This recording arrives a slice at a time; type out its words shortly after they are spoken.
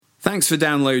Thanks for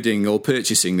downloading or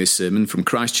purchasing this sermon from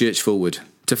Christ Church Fulwood.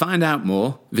 To find out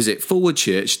more, visit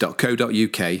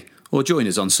fulwoodchurch.co.uk or join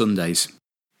us on Sundays.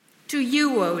 To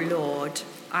you, O Lord,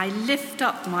 I lift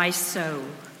up my soul.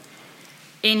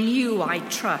 In you I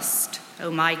trust, O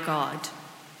my God.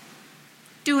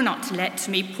 Do not let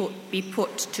me be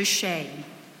put to shame,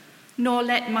 nor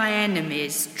let my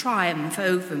enemies triumph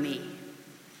over me.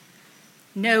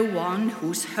 No one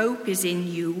whose hope is in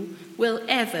you will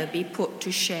ever be put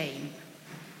to shame,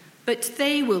 but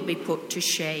they will be put to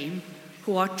shame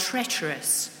who are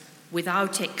treacherous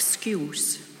without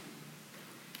excuse.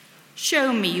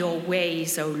 Show me your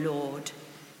ways, O Lord.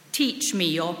 Teach me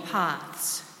your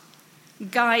paths.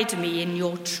 Guide me in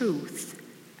your truth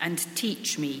and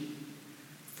teach me.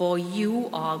 For you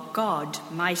are God,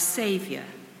 my Saviour,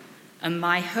 and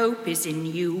my hope is in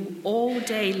you all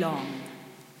day long.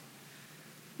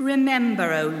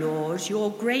 Remember, O Lord, your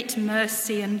great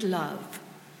mercy and love,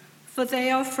 for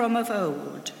they are from of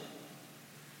old.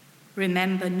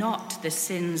 Remember not the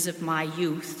sins of my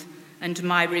youth and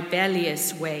my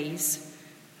rebellious ways.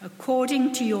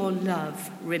 According to your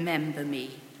love, remember me,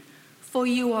 for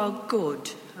you are good,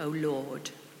 O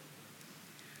Lord.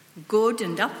 Good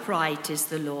and upright is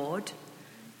the Lord,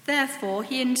 therefore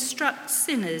he instructs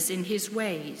sinners in his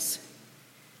ways.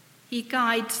 He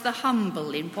guides the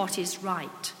humble in what is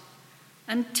right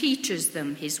and teaches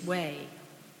them his way.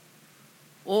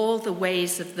 All the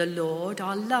ways of the Lord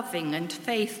are loving and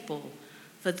faithful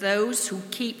for those who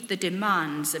keep the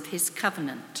demands of his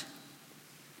covenant.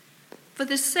 For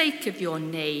the sake of your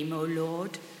name, O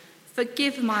Lord,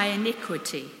 forgive my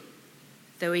iniquity,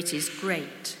 though it is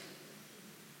great.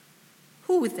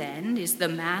 Who then is the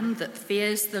man that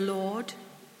fears the Lord?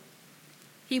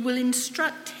 He will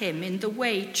instruct him in the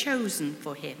way chosen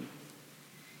for him.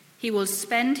 He will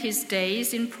spend his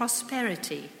days in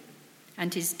prosperity,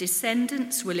 and his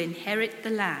descendants will inherit the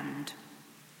land.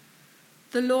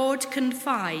 The Lord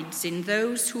confides in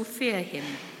those who fear him.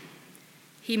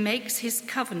 He makes his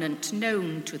covenant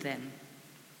known to them.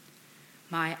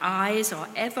 My eyes are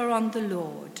ever on the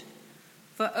Lord,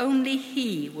 for only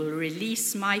he will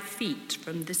release my feet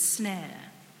from the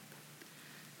snare.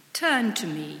 Turn to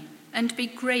me and be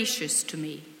gracious to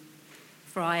me,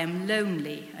 for I am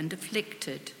lonely and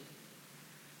afflicted.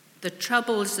 The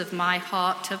troubles of my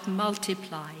heart have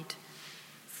multiplied.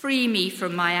 Free me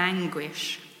from my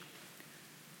anguish.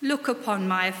 Look upon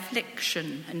my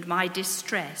affliction and my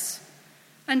distress,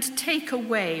 and take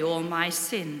away all my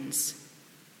sins.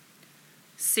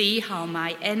 See how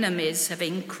my enemies have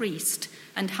increased,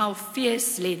 and how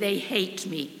fiercely they hate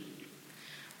me.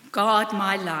 Guard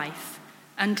my life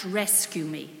and rescue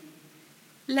me.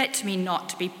 Let me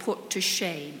not be put to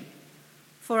shame,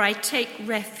 for I take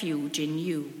refuge in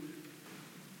you.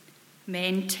 May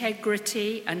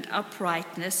integrity and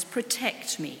uprightness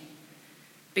protect me,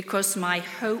 because my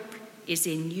hope is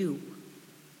in you.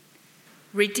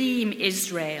 Redeem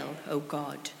Israel, O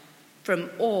God, from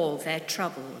all their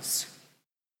troubles.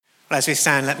 Well, as we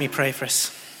stand, let me pray for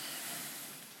us.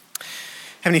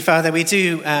 Heavenly Father, we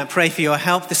do pray for your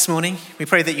help this morning. We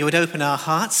pray that you would open our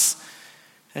hearts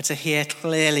to hear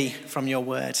clearly from your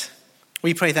word.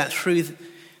 We pray that through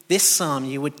this psalm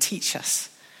you would teach us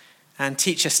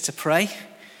to pray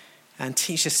and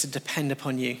teach us to depend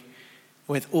upon you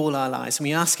with all our lives. And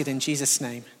we ask it in Jesus'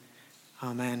 name.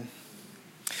 Amen.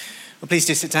 Well, please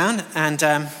do sit down. And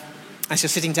as you're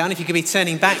sitting down, if you could be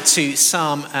turning back to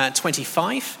Psalm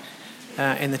 25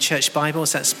 in the church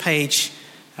Bibles, that's page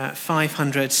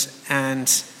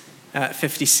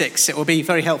 556. It will be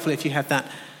very helpful if you have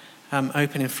that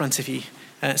open in front of you.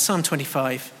 Psalm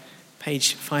 25,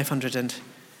 page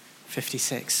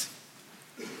 556.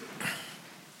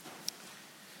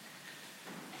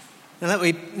 Now let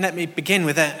me begin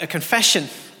with a confession.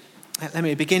 Let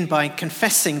me begin by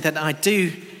confessing that I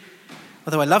do,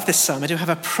 although I love this psalm, I do have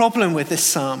a problem with this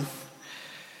psalm.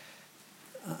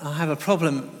 I have a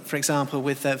problem, for example,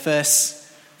 with verse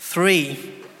 3.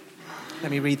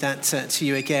 Let me read that to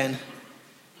you again.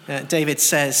 David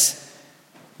says,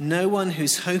 "No one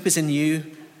whose hope is in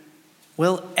you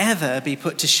will ever be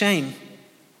put to shame."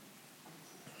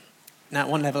 Now, at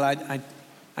one level, I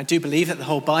do believe that the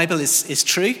whole Bible is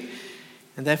true,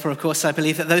 and therefore, of course, I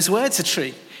believe that those words are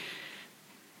true.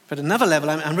 But at another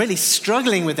level, I'm really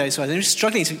struggling with those words. I'm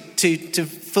struggling to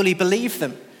fully believe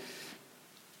them.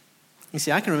 You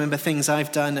see, I can remember things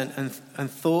I've done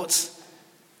and thought,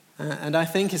 and I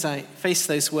think as I face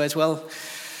those words, well,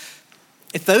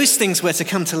 if those things were to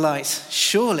come to light,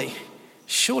 surely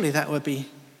that would be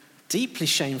deeply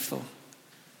shameful.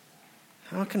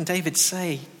 How can David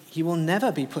say he will never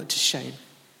be put to shame?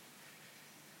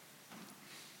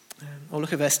 Or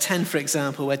look at verse 10, for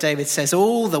example, where David says,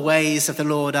 all the ways of the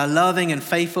Lord are loving and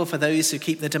faithful for those who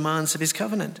keep the demands of his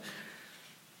covenant.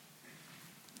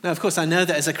 Now, of course, I know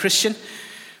that as a Christian,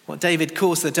 what David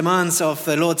calls the demands of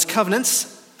the Lord's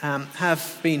covenants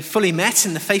have been fully met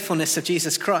in the faithfulness of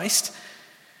Jesus Christ.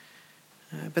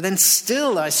 But then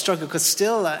still I struggle, because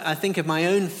still I think of my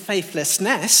own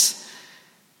faithlessness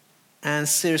and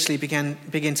seriously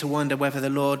begin to wonder whether the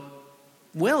Lord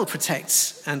will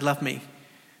protect and love me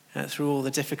through all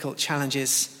the difficult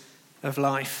challenges of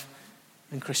life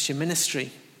and Christian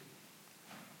ministry.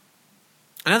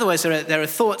 In other words, there are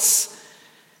thoughts,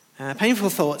 painful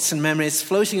thoughts and memories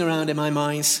floating around in my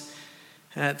mind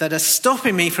that are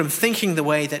stopping me from thinking the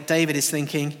way that David is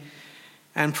thinking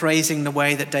and praising the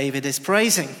way that David is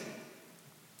praising.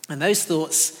 And those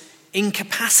thoughts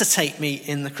incapacitate me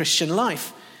in the Christian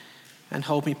life and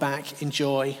hold me back in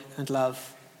joy and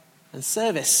love and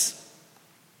service.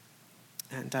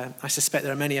 And I suspect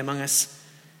there are many among us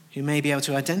who may be able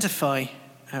to identify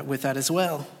with that as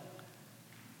well.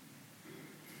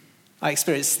 I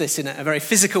experienced this in a very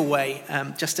physical way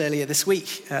just earlier this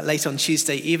week, late on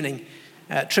Tuesday evening,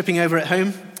 tripping over at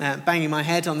home, banging my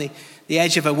head on the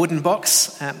edge of a wooden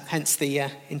box, hence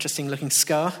the interesting looking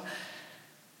scar.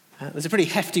 It was a pretty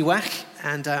hefty whack,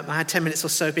 and I had 10 minutes or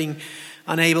so being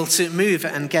unable to move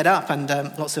and get up, and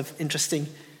lots of interesting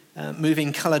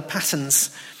moving coloured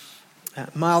patterns.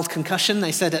 Mild concussion,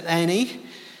 they said at A&E,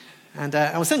 and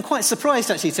I was then quite surprised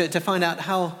actually to find out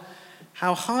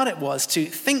how hard it was to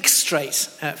think straight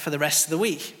for the rest of the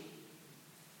week.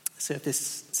 So if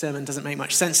this sermon doesn't make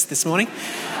much sense this morning,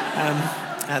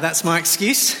 that's my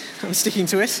excuse. I'm sticking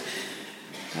to it.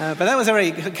 But that was a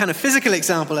very kind of physical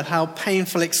example of how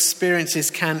painful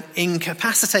experiences can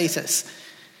incapacitate us.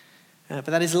 But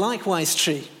that is likewise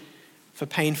true for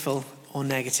painful or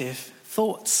negative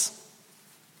thoughts.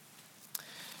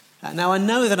 Now, I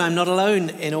know that I'm not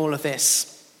alone in all of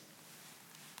this.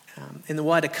 In the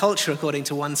wider culture, according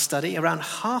to one study, around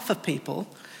half of people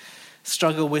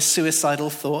struggle with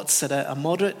suicidal thoughts at a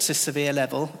moderate to severe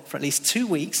level for at least 2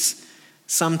 weeks,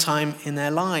 sometime in their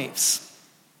lives.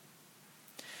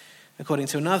 According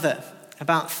to another,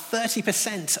 about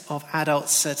 30% of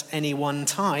adults at any one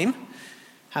time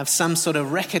have some sort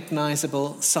of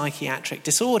recognizable psychiatric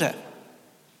disorder.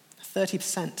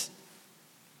 30%.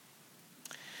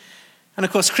 And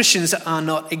of course, Christians are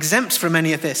not exempt from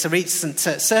any of this. A recent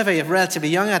survey of relatively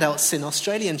young adults in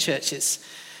Australian churches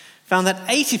found that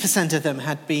 80% of them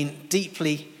had been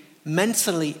deeply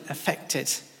mentally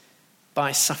affected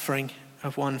by suffering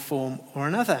of one form or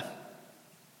another.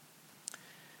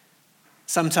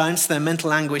 Sometimes the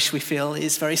mental anguish we feel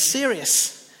is very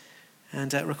serious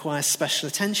and requires special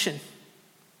attention.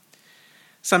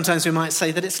 Sometimes we might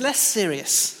say that it's less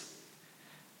serious.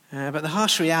 But the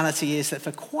harsh reality is that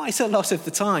for quite a lot of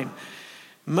the time,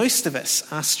 most of us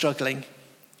are struggling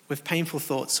with painful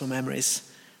thoughts or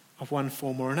memories of one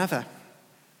form or another.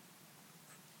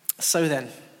 So then,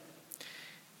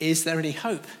 is there any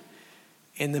hope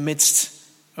in the midst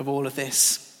of all of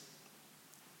this?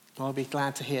 Well, you'll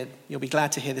be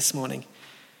glad to hear this morning.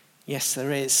 Yes,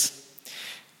 there is.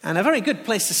 And a very good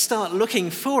place to start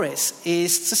looking for it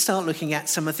is to start looking at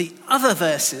some of the other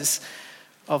verses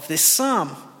of this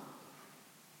psalm.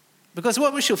 Because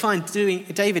what we shall find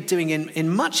David doing in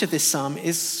much of this psalm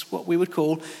is what we would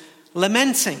call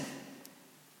lamenting.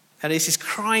 That is, he's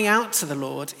crying out to the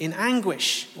Lord in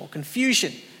anguish or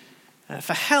confusion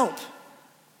for help.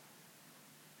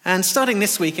 And starting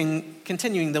this week and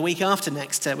continuing the week after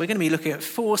next, we're going to be looking at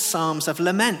 4 psalms of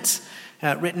lament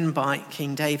written by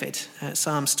King David,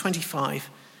 Psalms 25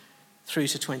 through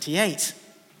to 28.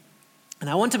 And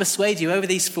I want to persuade you over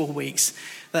these 4 weeks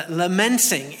that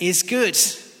lamenting is good.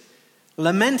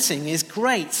 Lamenting is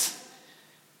great.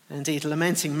 Indeed,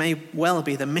 lamenting may well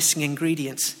be the missing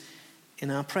ingredient in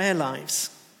our prayer lives.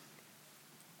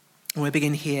 And we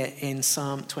begin here in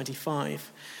Psalm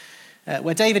 25,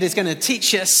 where David is going to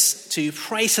teach us to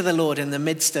pray to the Lord in the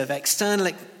midst of external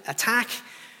attack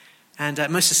and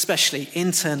most especially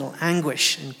internal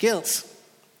anguish and guilt.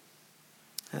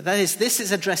 That is, this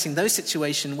is addressing those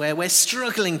situations where we're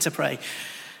struggling to pray,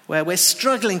 where we're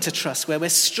struggling to trust, where we're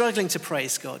struggling to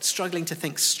praise God, struggling to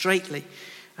think straightly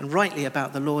and rightly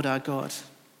about the Lord our God.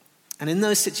 And in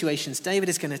those situations, David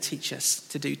is going to teach us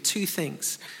to do 2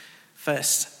 things,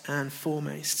 first and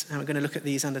foremost. And we're going to look at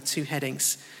these under 2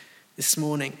 headings this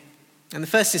morning. And the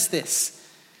first is this: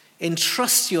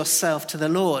 entrust yourself to the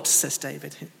Lord, says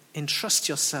David. Entrust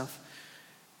yourself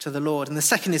to the Lord. And the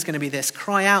second is going to be this: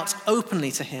 cry out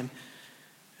openly to him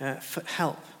for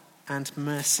help and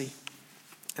mercy.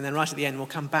 And then right at the end, we'll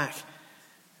come back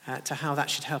to how that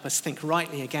should help us think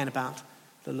rightly again about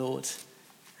the Lord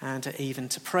and even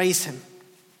to praise him.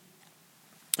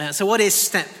 So what is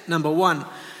step number 1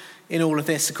 in all of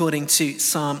this according to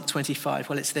Psalm 25?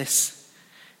 Well, it's this: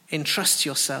 entrust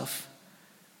yourself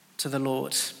to the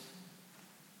Lord.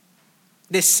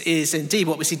 This is indeed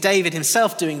what we see David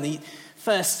himself doing the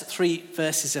first 3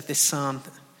 verses of this psalm.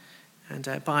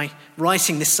 And by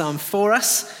writing this psalm for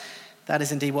us, that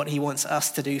is indeed what he wants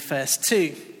us to do first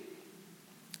too.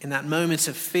 In that moment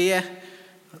of fear,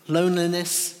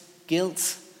 loneliness,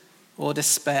 guilt, or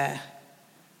despair,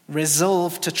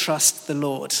 resolve to trust the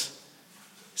Lord,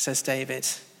 says David,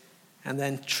 and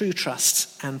then true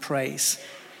trust and praise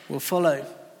will follow.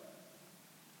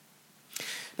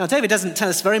 Now, David doesn't tell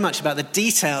us very much about the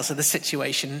details of the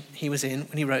situation he was in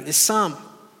when he wrote this psalm,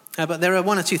 but there are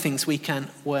 1 or 2 things we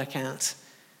can work out.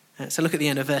 So look at the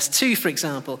end of verse 2, for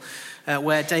example,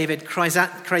 where David cries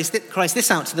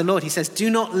this out to the Lord. He says, "Do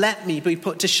not let me be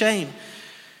put to shame,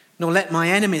 nor let my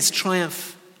enemies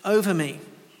triumph over me."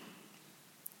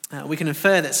 We can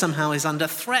infer that somehow he's under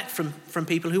threat from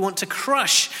people who want to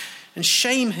crush and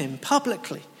shame him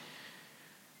publicly.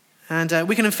 And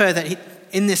we can infer that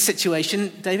in this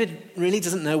situation, David really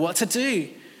doesn't know what to do.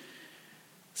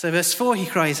 So verse 4, he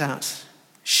cries out,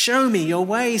 "Show me your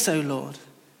ways, O Lord.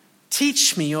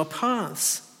 Teach me your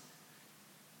paths."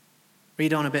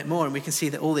 Read on a bit more and we can see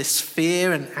that all this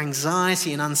fear and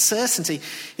anxiety and uncertainty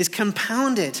is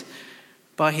compounded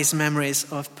by his memories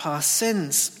of past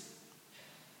sins.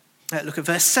 Look at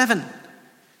verse 7,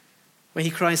 where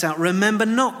he cries out, "Remember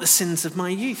not the sins of my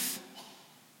youth."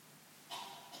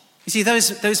 You see,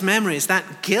 those memories,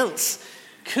 that guilt,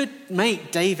 could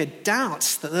make David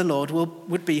doubt that the Lord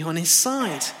would be on his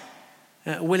side,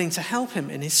 willing to help him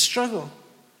in his struggle.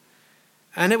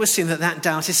 And it would seem that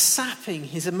doubt is sapping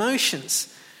his emotions.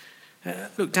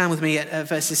 Look down with me at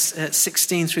verses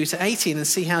 16 through to 18 and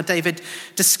see how David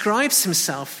describes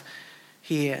himself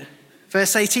here.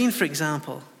 Verse 18, for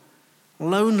example,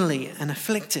 lonely and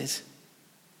afflicted.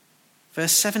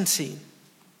 Verse 17,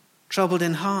 troubled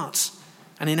in heart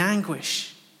and in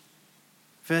anguish.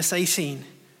 Verse 18,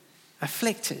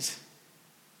 afflicted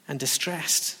and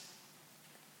distressed.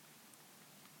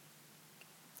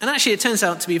 And actually, it turns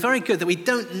out to be very good that we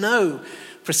don't know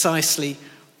precisely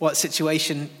what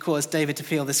situation caused David to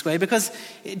feel this way, because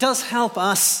it does help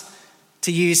us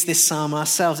to use this psalm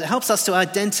ourselves. It helps us to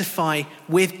identify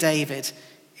with David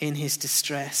in his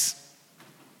distress.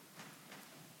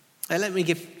 Let me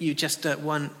give you just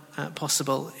one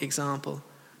possible example.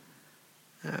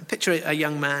 Picture a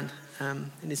young man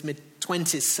in his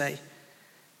mid-20s, say,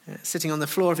 sitting on the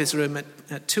floor of his room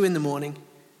at 2 a.m,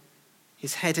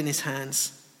 his head in his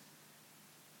hands.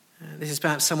 This is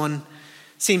perhaps someone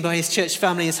seen by his church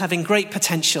family as having great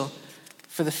potential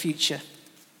for the future.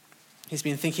 He's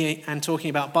been thinking and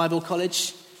talking about Bible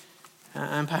college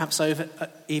and perhaps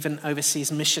even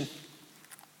overseas mission.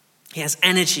 He has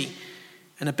energy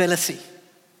and ability.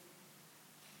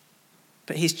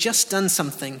 But he's just done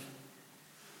something,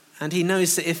 and he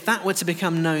knows that if that were to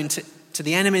become known to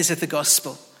the enemies of the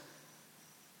gospel,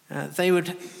 they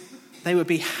would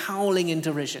be howling in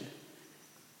derision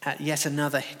at yet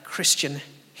another Christian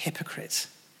hypocrite.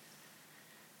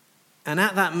 And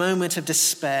at that moment of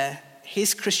despair,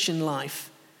 his Christian life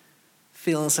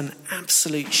feels an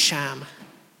absolute sham.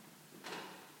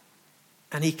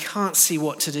 And he can't see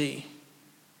what to do.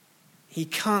 He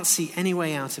can't see any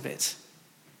way out of it.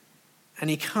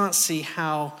 And he can't see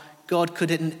how God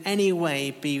could in any way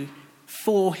be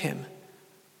for him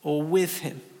or with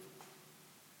him.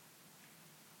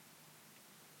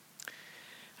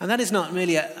 And that is not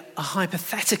merely a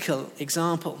hypothetical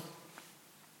example.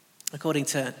 According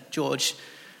to George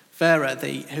Vera,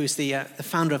 who's the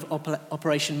founder of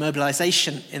Operation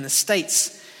Mobilization in the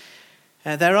States,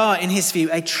 there are, in his view,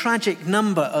 a tragic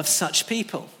number of such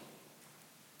people.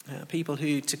 People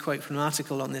who, to quote from an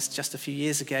article on this just a few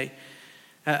years ago,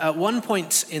 at one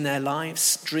point in their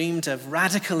lives dreamed of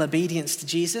radical obedience to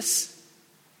Jesus,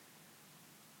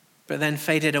 but then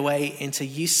faded away into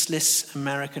useless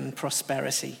American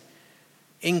prosperity,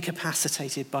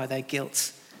 incapacitated by their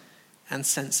guilt and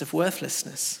sense of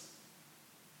worthlessness.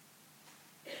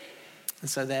 And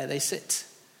so there they sit,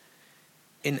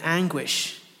 in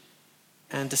anguish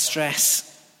and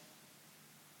distress.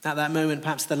 At that moment,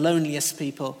 perhaps the loneliest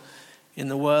people in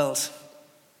the world.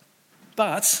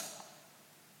 But,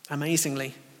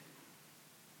 amazingly,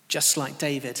 just like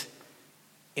David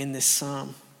in this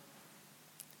psalm.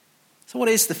 So what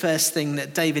is the first thing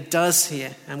that David does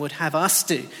here and would have us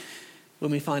do when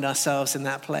we find ourselves in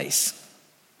that place?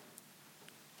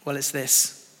 Well, it's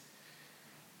this.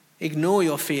 Ignore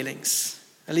your feelings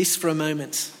at least for a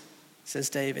moment, says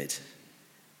David,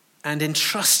 and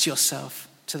entrust yourself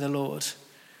to the Lord.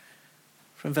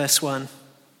 From verse 1,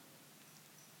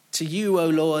 to you, O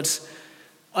Lord,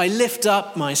 I lift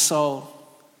up my soul.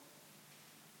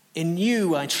 In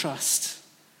you I trust,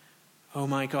 O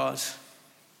my God.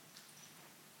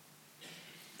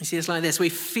 You see, it's like this. We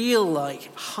feel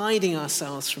like hiding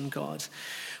ourselves from God.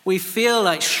 We feel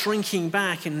like shrinking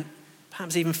back and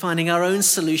perhaps even finding our own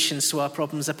solutions to our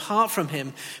problems apart from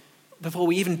him before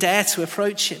we even dare to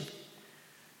approach him.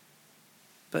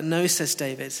 But no, says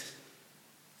David,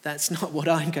 that's not what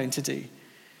I'm going to do.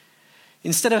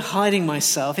 Instead of hiding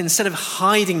myself, instead of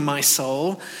hiding my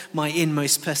soul, my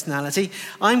inmost personality,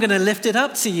 I'm going to lift it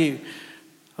up to you,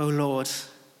 O Lord.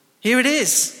 Here it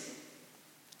is.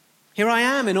 Here I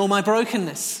am in all my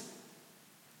brokenness.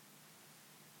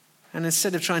 And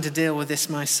instead of trying to deal with this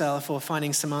myself or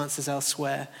finding some answers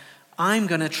elsewhere, I'm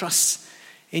going to trust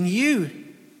in you,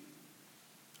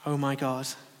 oh my God.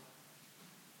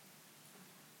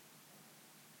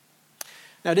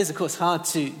 Now, it is, of course, hard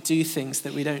to do things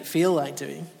that we don't feel like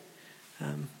doing,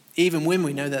 even when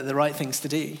we know they're the right things to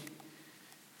do.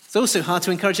 It's also hard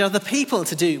to encourage other people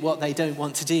to do what they don't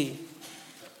want to do.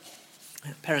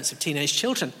 Parents of teenage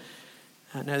children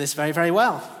know this very, very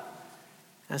well,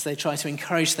 as they try to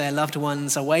encourage their loved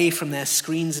ones away from their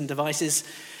screens and devices,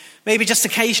 maybe just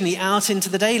occasionally out into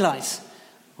the daylight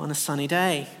on a sunny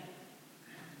day.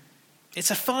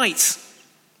 It's a fight,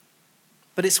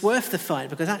 but it's worth the fight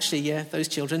because actually, those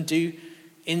children do,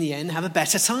 in the end, have a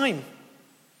better time.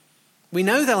 We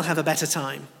know they'll have a better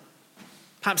time.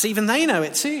 Perhaps even they know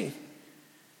it too.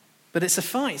 But it's a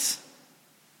fight.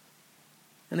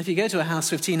 And if you go to a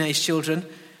house with teenage children,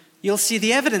 you'll see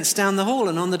the evidence down the hall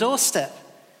and on the doorstep.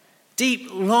 Deep,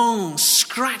 long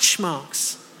scratch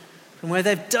marks from where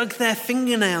they've dug their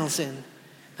fingernails in and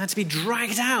had to be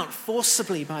dragged out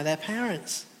forcibly by their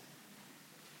parents.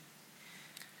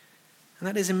 And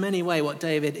that is in many ways what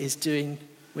David is doing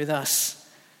with us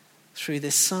through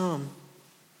this psalm,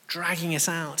 dragging us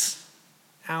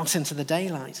out into the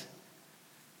daylight.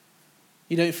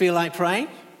 You don't feel like praying?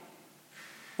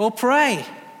 Well, pray.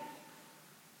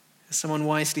 As someone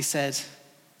wisely said,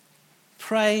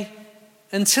 pray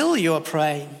until you're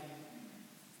praying.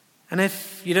 And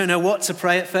if you don't know what to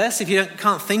pray at first, if you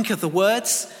can't think of the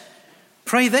words,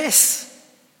 pray this.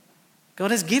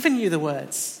 God has given you the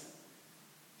words.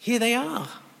 Here they are.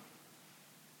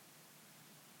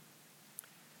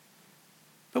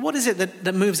 But what is it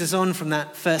that moves us on from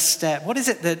that first step? What is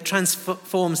it that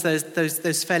transforms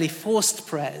those fairly forced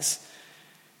prayers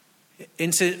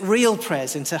into real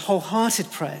prayers, into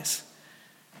wholehearted prayers?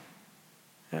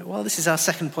 Well, this is our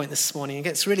second point this morning. It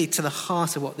gets really to the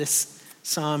heart of what this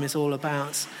psalm is all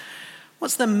about.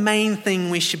 What's the main thing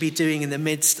we should be doing in the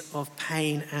midst of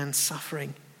pain and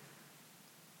suffering?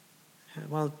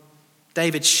 Well,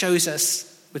 David shows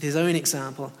us with his own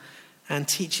example and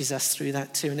teaches us through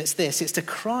that too. And it's this, it's to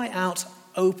cry out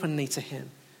openly to him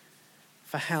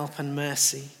for help and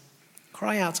mercy.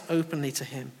 Cry out openly to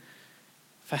him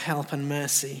for help and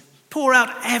mercy. Pour out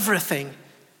everything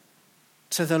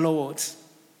to the Lord.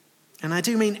 And I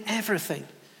do mean everything.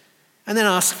 And then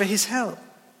ask for his help.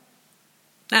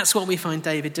 That's what we find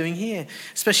David doing here,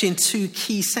 especially in two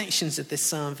key sections of this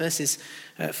psalm, verses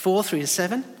 4 through to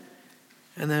 7,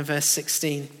 and then verse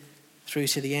 16 through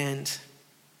to the end.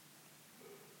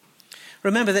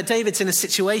 Remember that David's in a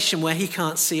situation where he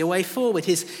can't see a way forward.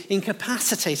 He's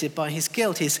incapacitated by his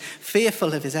guilt. He's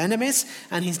fearful of his enemies,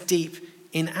 and he's deep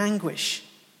in anguish.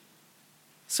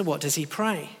 So what does he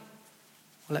pray?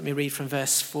 Well, let me read from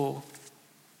verse 4.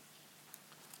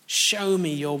 Show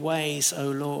me your ways,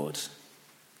 O Lord.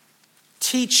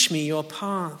 Teach me your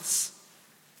paths.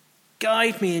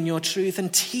 Guide me in your truth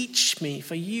and teach me,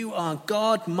 for you are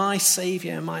God, my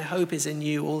Savior, and my hope is in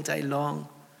you all day long.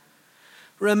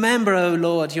 Remember, O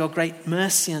Lord, your great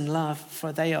mercy and love,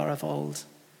 for they are of old.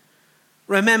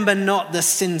 Remember not the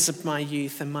sins of my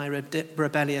youth and my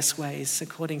rebellious ways.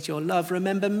 According to your love,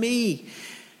 remember me,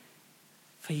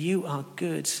 for you are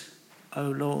good, O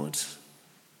Lord.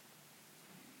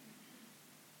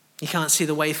 He can't see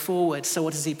the way forward, so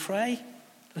what does he pray?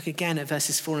 Look again at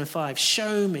verses 4 and 5.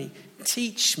 Show me,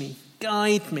 teach me,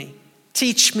 guide me,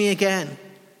 teach me again.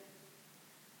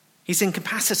 He's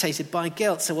incapacitated by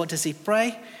guilt, so what does he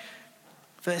pray?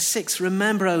 Verse 6,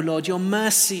 remember, O Lord, your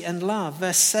mercy and love.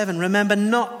 Verse 7, remember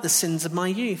not the sins of my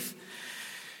youth.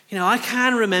 I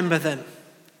can remember them.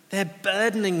 They're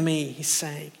burdening me, he's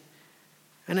saying.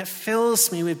 And it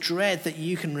fills me with dread that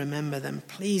you can remember them.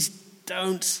 Please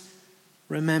don't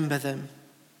remember them.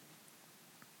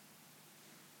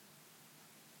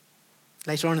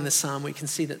 Later on in the psalm, we can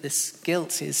see that this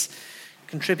guilt is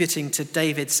contributing to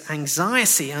David's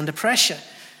anxiety under pressure.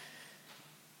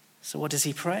 So what does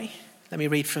he pray? Let me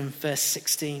read from verse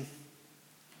 16.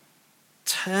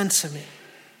 Turn to me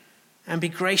and be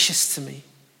gracious to me,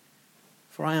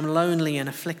 for I am lonely and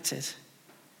afflicted.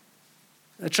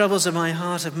 The troubles of my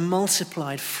heart have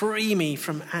multiplied. Free me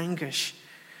from anguish.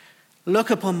 Look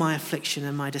upon my affliction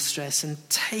and my distress and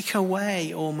take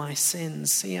away all my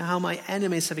sins. See how my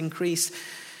enemies have increased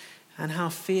and how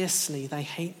fiercely they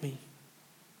hate me.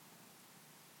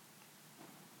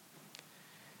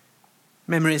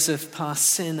 Memories of past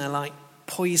sin are like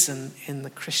poison in the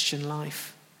Christian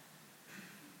life.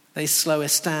 They slow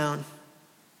us down.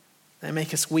 They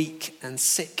make us weak and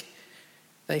sick.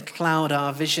 They cloud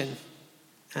our vision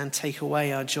and take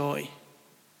away our joy.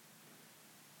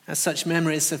 As such,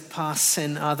 memories of past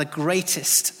sin are the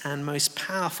greatest and most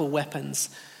powerful weapons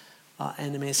our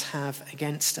enemies have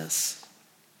against us.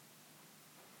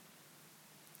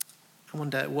 I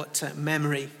wonder what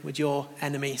memory would your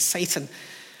enemy, Satan,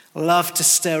 love to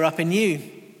stir up in you?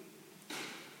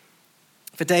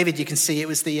 For David, you can see it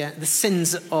was the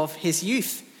sins of his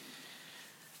youth.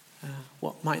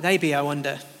 What might they be, I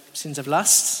wonder? Sins of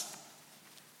lust,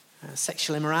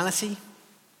 sexual immorality,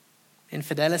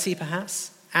 infidelity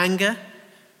perhaps, anger,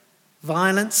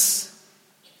 violence,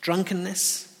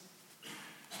 drunkenness,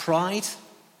 pride.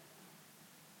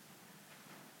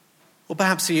 Or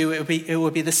perhaps for you it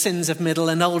would be the sins of middle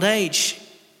and old age,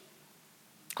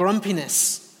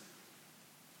 grumpiness,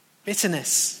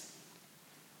 bitterness,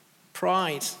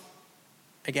 pride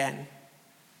again,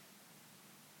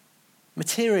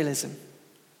 materialism.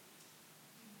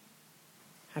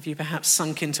 Have you perhaps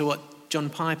sunk into what John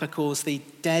Piper calls the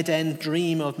dead-end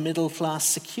dream of middle-class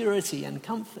security and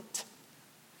comfort?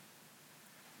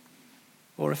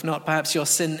 Or if not, perhaps your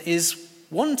sin is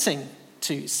wanting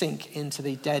to sink into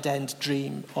the dead-end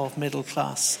dream of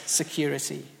middle-class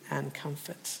security and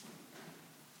comfort.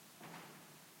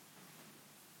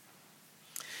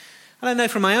 And I know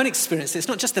from my own experience, it's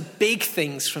not just the big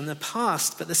things from the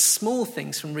past, but the small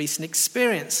things from recent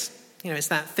experience. It's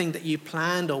that thing that you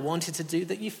planned or wanted to do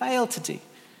that you failed to do.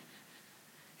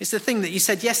 It's the thing that you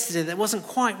said yesterday that wasn't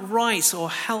quite right or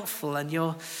helpful, and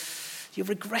you're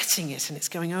regretting it, and it's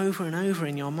going over and over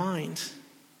in your mind.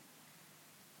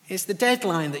 It's the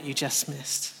deadline that you just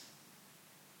missed.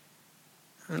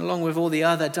 And along with all the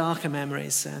other darker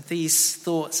memories, these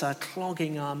thoughts are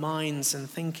clogging our minds and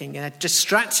thinking,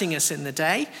 distracting us in the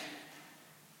day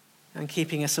and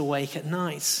keeping us awake at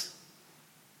night.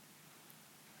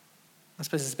 I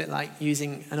suppose it's a bit like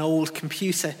using an old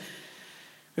computer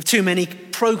with too many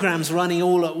programs running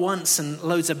all at once and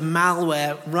loads of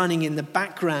malware running in the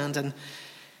background, and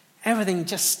everything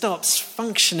just stops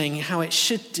functioning how it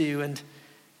should do and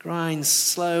grinds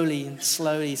slowly and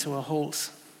slowly to a halt.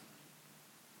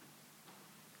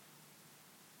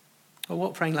 Well,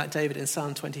 what praying like David in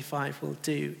Psalm 25 will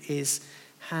do is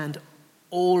hand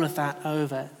all of that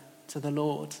over to the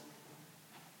Lord.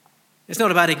 It's not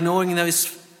about ignoring those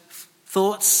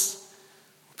thoughts,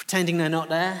 pretending they're not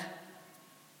there.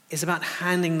 It's about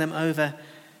handing them over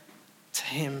to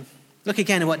him. Look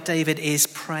again at what David is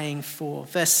praying for.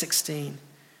 Verse 16.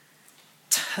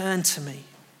 Turn to me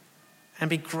and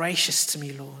be gracious to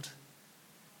me, Lord.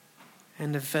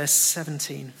 And of verse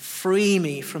 17. Free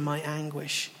me from my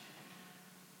anguish.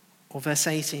 Or verse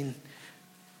 18.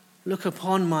 Look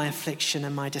upon my affliction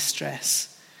and my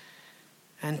distress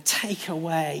and take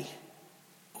away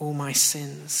all my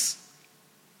sins.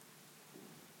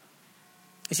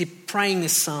 You see, praying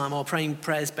this psalm or praying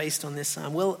prayers based on this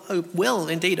psalm will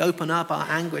indeed open up our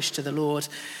anguish to the Lord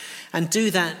and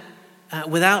do that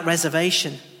without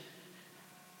reservation.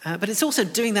 But it's also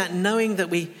doing that knowing that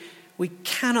we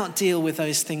cannot deal with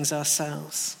those things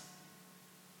ourselves.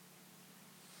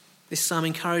 This psalm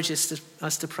encourages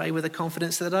us to pray with the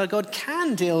confidence that our God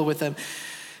can deal with them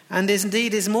and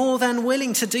is more than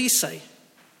willing to do so.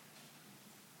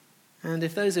 And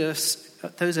if those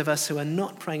of us who are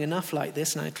not praying enough like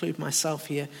this, and I include myself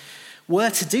here, were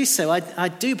to do so, I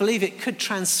do believe it could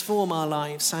transform our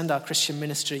lives and our Christian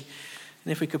ministry.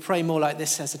 And if we could pray more like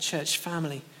this as a church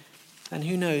family, then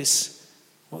who knows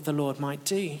what the Lord might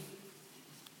do.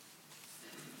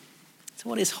 So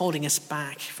what is holding us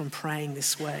back from praying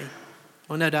this way?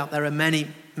 Well, no doubt there are many,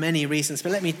 many reasons,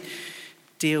 but let me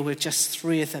deal with just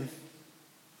 3 of them.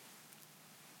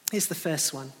 Here's the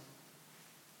first one.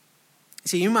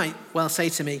 So you might well say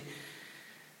to me,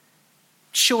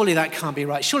 surely that can't be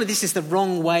right. Surely this is the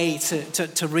wrong way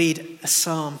to read a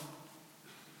psalm.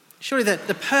 Surely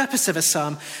the purpose of a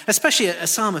psalm, especially a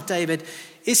psalm of David,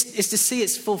 is to see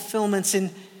its fulfillment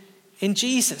in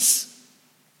Jesus.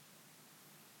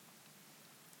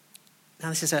 Now,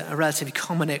 this is a relatively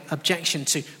common objection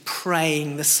to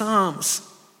praying the Psalms.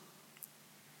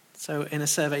 So in a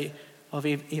survey of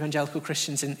evangelical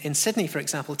Christians in Sydney, for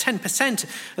example, 10%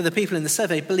 of the people in the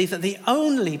survey believe that the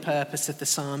only purpose of the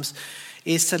Psalms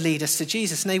is to lead us to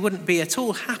Jesus. And they wouldn't be at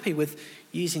all happy with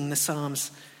using the Psalms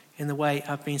in the way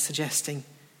I've been suggesting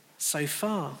so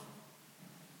far.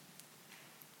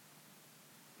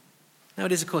 Now,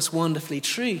 it is, of course, wonderfully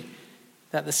true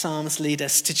that the Psalms lead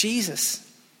us to Jesus.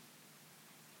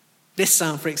 This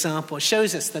psalm, for example,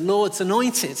 shows us the Lord's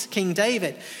anointed, King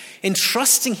David,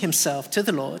 entrusting himself to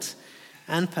the Lord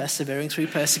and persevering through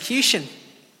persecution.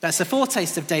 That's a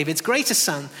foretaste of David's greatest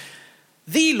son,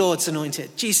 the Lord's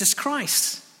anointed, Jesus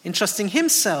Christ, entrusting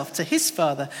himself to his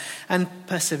Father and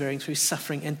persevering through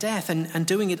suffering and death, and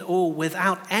doing it all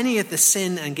without any of the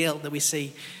sin and guilt that we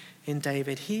see in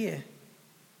David here.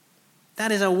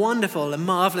 That is a wonderful and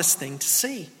marvelous thing to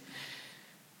see.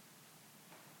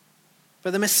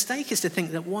 But the mistake is to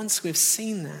think that once we've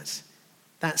seen that,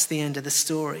 that's the end of the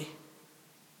story.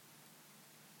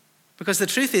 Because the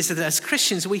truth is that as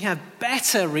Christians, we have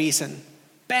better reason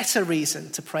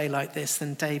to pray like this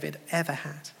than David ever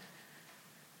had.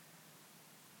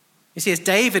 You see, as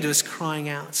David was crying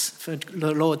out for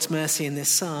the Lord's mercy in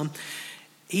this psalm,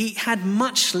 he had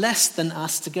much less than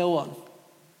us to go on.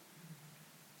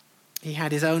 He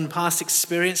had his own past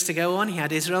experience to go on. He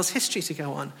had Israel's history to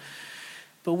go on.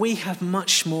 But we have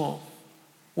much more.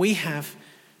 We have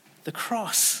the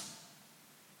cross.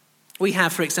 We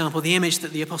have, for example, the image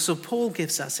that the Apostle Paul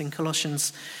gives us in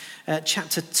Colossians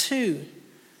chapter 2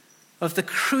 of the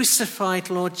crucified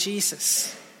Lord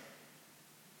Jesus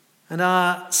and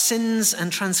our sins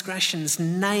and transgressions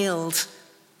nailed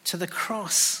to the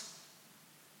cross.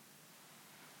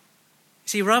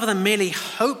 See, rather than merely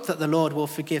hope that the Lord will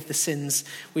forgive the sins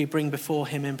we bring before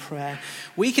him in prayer,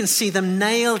 we can see them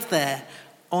nailed there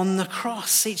on the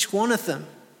cross, each one of them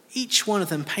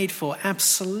paid for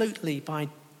absolutely by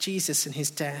Jesus in his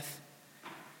death,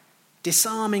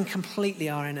 disarming completely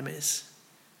our enemies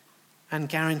and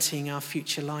guaranteeing our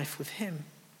future life with him.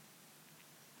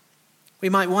 We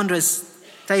might wonder, as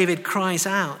David cries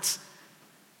out,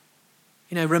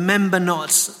 remember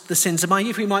not the sins of my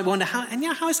youth. We might wonder,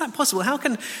 how is that possible? How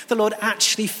can the Lord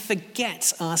actually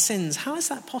forget our sins? How is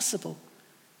that possible?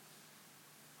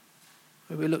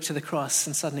 We look to the cross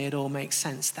and suddenly it all makes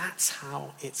sense. That's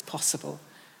how it's possible.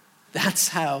 That's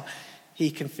how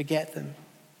he can forget them.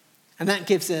 And that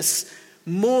gives us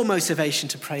more motivation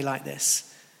to pray like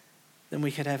this than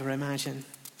we could ever imagine.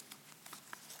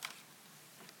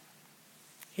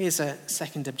 Here's a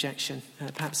second objection,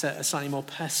 perhaps a slightly more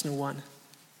personal one.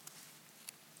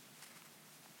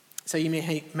 So you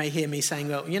may hear me saying,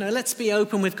 well, let's be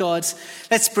open with God.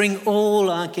 Let's bring all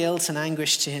our guilt and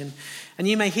anguish to him. And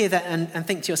you may hear that and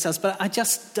think to yourselves, but I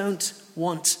just don't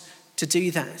want to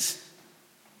do that.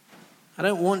 I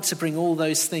don't want to bring all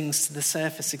those things to the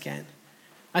surface again.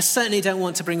 I certainly don't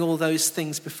want to bring all those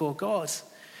things before God.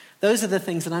 Those are the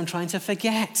things that I'm trying to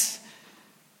forget.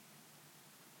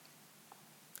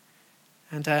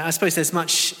 And I suppose there's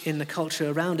much in the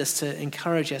culture around us to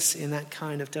encourage us in that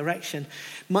kind of direction.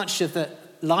 Much of the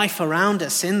life around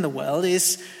us in the world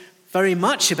is very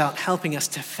much about helping us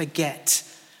to forget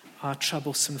our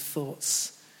troublesome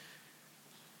thoughts.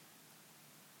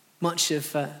 Much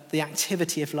of the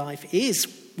activity of life is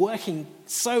working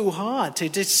so hard to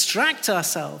distract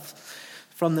ourselves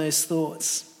from those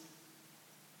thoughts.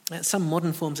 Some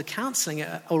modern forms of counselling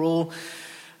are all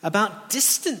about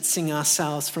distancing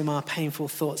ourselves from our painful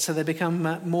thoughts so they become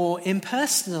more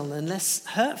impersonal and less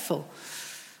hurtful.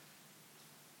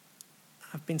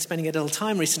 I've been spending a little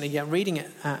time recently reading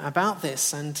about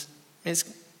this, and it's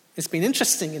been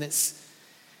interesting, and it's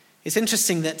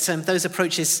interesting that those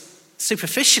approaches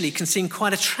superficially can seem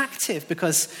quite attractive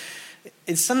because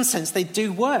in some sense they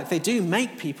do work. They do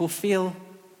make people feel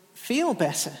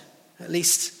better, at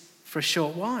least for a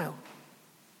short while.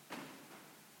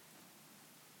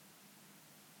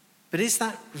 But is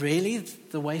that really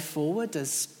the way forward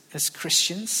as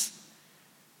Christians?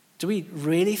 Do we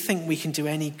really think we can do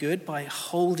any good by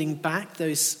holding back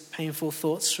those painful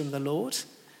thoughts from the Lord?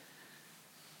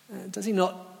 Does he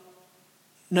not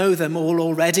know them all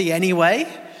already anyway?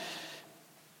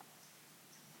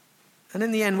 And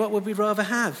in the end, what would we rather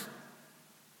have?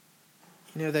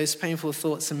 Those painful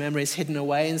thoughts and memories hidden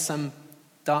away in some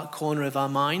dark corner of our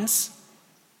minds?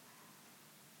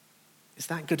 Is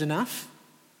that good enough?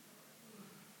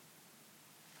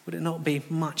 Would it not be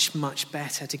much, much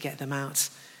better to get them out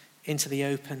into the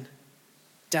open,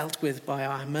 dealt with by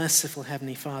our merciful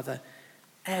Heavenly Father,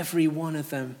 every one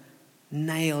of them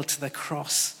nailed to the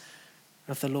cross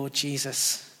of the Lord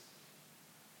Jesus?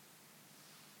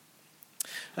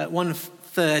 one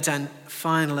third and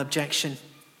final objection.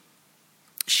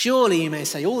 Surely, you may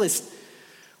say, all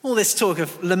this talk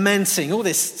of lamenting, all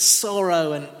this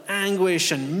sorrow and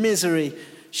anguish and misery,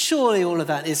 surely all of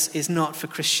that is not for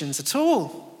Christians at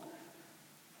all.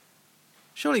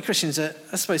 Surely Christians are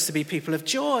supposed to be people of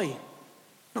joy,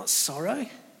 not sorrow.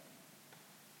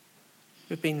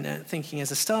 We've been thinking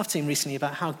as a staff team recently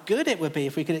about how good it would be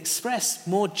if we could express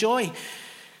more joy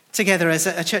together as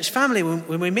a church family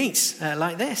when we meet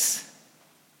like this.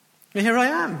 And here I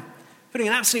am, putting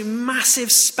an absolute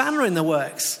massive spanner in the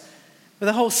works with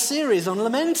a whole series on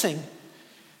lamenting.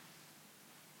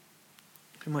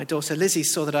 When my daughter Lizzie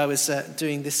saw that I was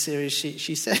doing this series,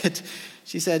 she said,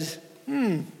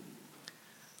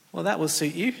 well, that will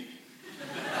suit you.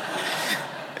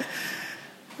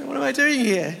 What am I doing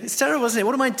here? It's terrible, isn't it?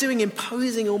 What am I doing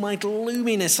imposing all my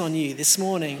gloominess on you this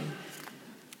morning?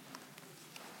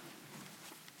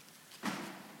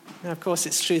 Now, of course,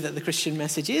 it's true that the Christian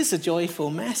message is a joyful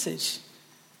message.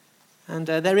 And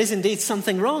there is indeed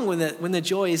something wrong when the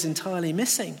joy is entirely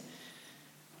missing.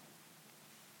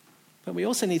 But we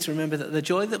also need to remember that the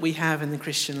joy that we have in the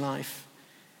Christian life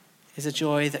is a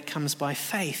joy that comes by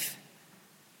faith,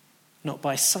 not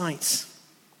by sight.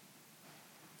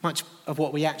 Much of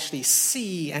what we actually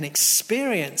see and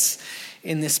experience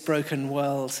in this broken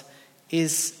world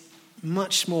is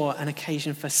much more an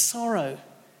occasion for sorrow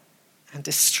and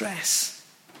distress,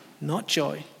 not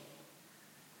joy.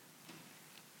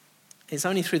 It's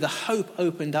only through the hope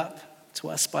opened up to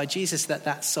us by Jesus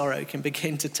that sorrow can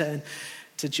begin to turn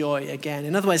to joy again.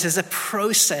 In other words, there's a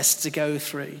process to go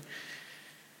through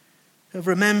of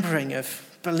remembering,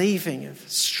 of believing, of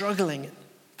struggling, and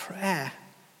prayer.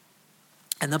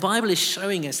 And the Bible is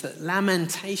showing us that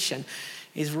lamentation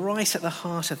is right at the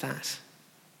heart of that.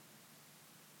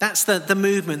 That's the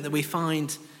movement that we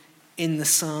find in the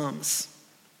Psalms.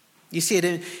 You see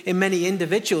it in many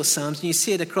individual Psalms, and you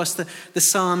see it across the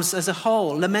Psalms as a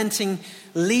whole. Lamenting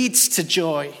leads to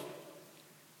joy.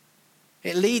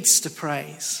 It leads to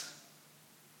praise.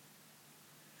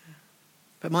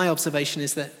 But my observation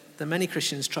is that many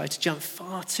Christians try to jump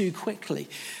far too quickly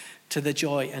to the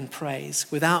joy and praise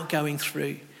without going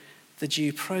through the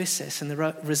due process. And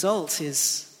the result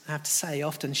is, I have to say,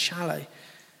 often shallow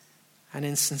and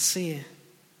insincere.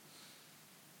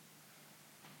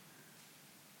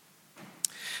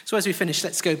 So as we finish,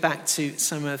 let's go back to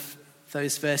some of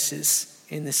those verses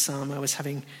in this psalm I was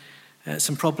having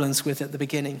some problems with at the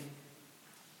beginning.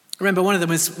 Remember, one of them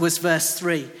was verse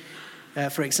 3,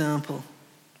 for example,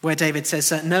 where David says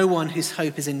that no one whose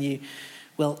hope is in you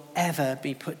will ever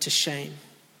be put to shame.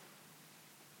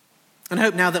 And I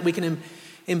hope now that we can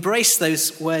embrace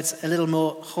those words a little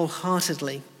more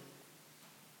wholeheartedly.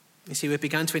 You see, we've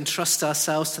begun to entrust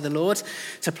ourselves to the Lord,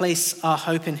 to place our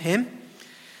hope in him.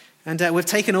 And we've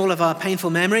taken all of our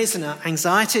painful memories and our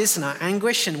anxieties and our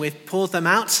anguish, and we've poured them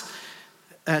out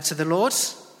to the Lord.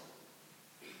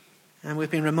 And we've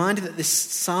been reminded that this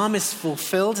psalm is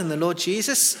fulfilled in the Lord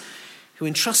Jesus, who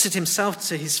entrusted himself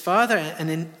to his Father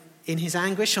and in his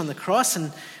anguish on the cross,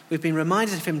 and we've been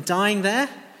reminded of him dying there.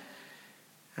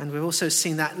 And we've also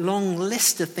seen that long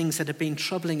list of things that have been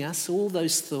troubling us, all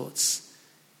those thoughts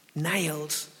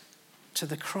nailed to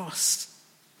the cross.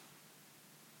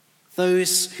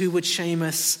 Those who would shame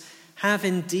us have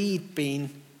indeed been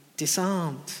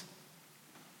disarmed.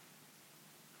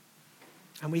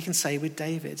 And we can say with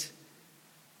David,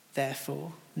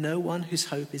 therefore, no one whose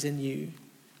hope is in you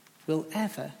will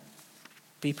ever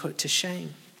be put to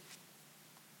shame.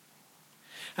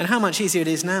 And how much easier it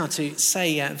is now to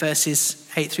say verses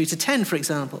 8 through to 10, for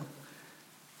example.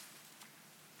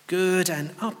 Good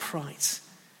and upright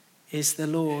is the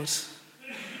Lord.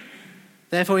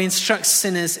 Therefore he instructs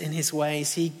sinners in his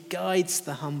ways. He guides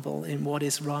the humble in what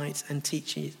is right and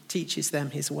teaches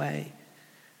them his way.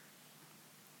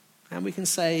 And we can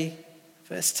say,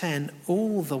 verse 10,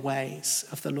 all the ways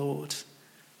of the Lord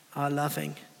are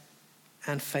loving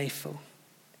and faithful.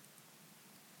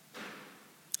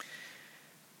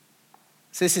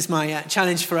 So this is my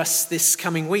challenge for us this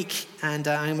coming week, and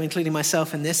I'm including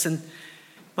myself in this. And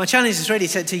my challenge is really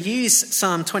to use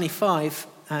Psalm 25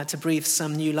 to breathe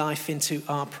some new life into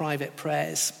our private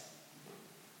prayers.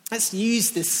 Let's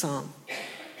use this psalm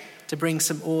to bring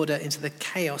some order into the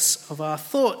chaos of our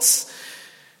thoughts.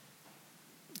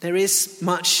 There is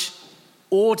much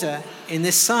order in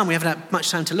this psalm. We haven't had much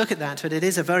time to look at that, but it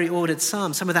is a very ordered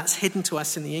psalm. Some of that's hidden to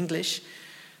us in the English,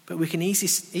 but we can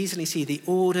easily see the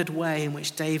ordered way in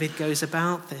which David goes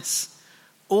about this,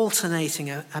 alternating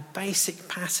a basic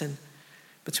pattern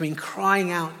between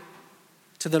crying out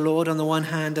to the Lord on the one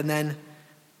hand and then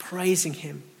praising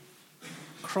him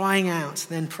crying out,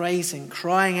 then praising,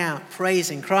 crying out,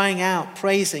 praising, crying out,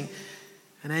 praising,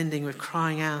 and ending with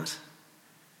crying out.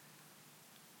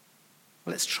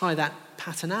 Well, let's try that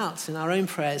pattern out in our own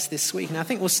prayers this week. And I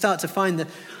think we'll start to find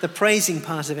the praising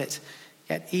part of it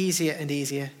get easier and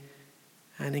easier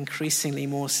and increasingly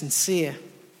more sincere.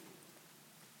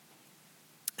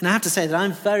 And I have to say that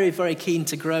I'm very, very keen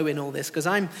to grow in all this, because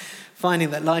I'm finding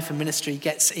that life and ministry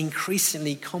gets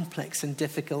increasingly complex and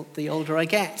difficult the older I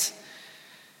get.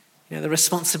 The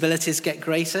responsibilities get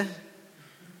greater,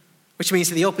 which means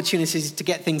that the opportunities to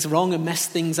get things wrong and mess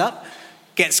things up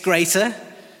gets greater.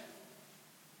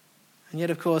 And yet,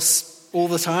 of course, all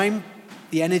the time,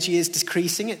 the energy is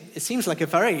decreasing. It seems like a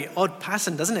very odd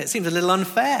pattern, doesn't it? It seems a little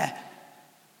unfair.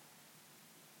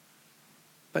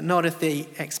 But not if the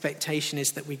expectation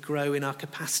is that we grow in our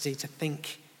capacity to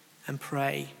think and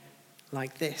pray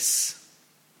like this.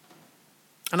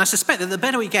 And I suspect that the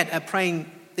better we get at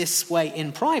praying this way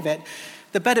in private,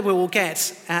 the better we will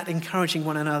get at encouraging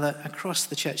one another across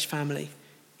the church family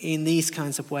in these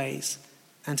kinds of ways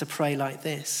and to pray like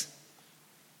this.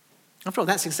 After all,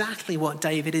 that's exactly what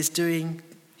David is doing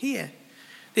here.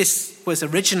 This was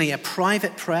originally a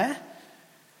private prayer,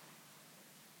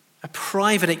 a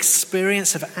private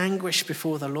experience of anguish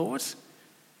before the Lord.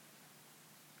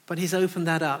 But he's opened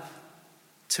that up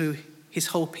to his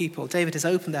whole people. David has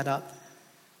opened that up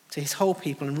to his whole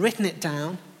people and written it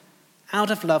down out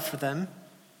of love for them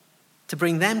to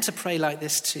bring them to pray like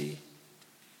this too,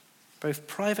 both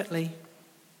privately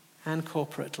and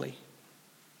corporately.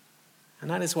 And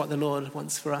that is what the Lord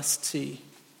wants for us too.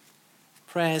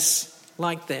 Prayers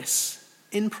like this,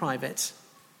 in private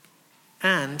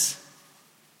and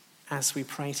as we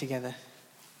pray together.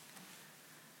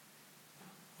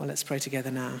 Well, let's pray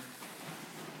together now.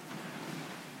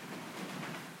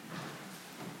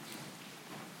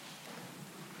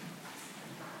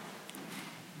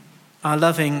 Our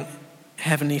loving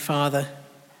Heavenly Father,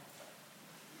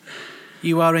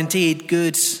 you are indeed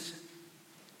good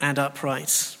and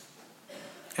upright,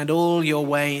 and all your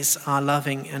ways are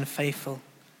loving and faithful.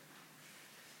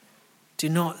 Do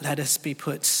not let us be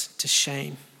put to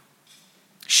shame.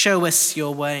 Show us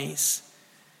your ways.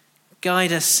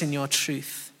 Guide us in your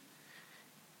truth.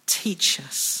 Teach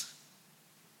us.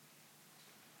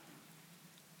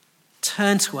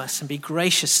 Turn to us and be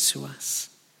gracious to us.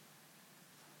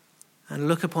 And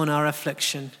look upon our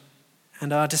affliction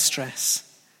and our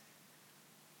distress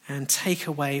and take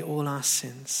away all our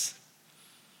sins.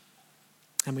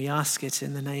 And we ask it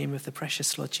in the name of the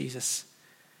precious Lord Jesus.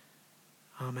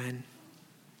 Amen.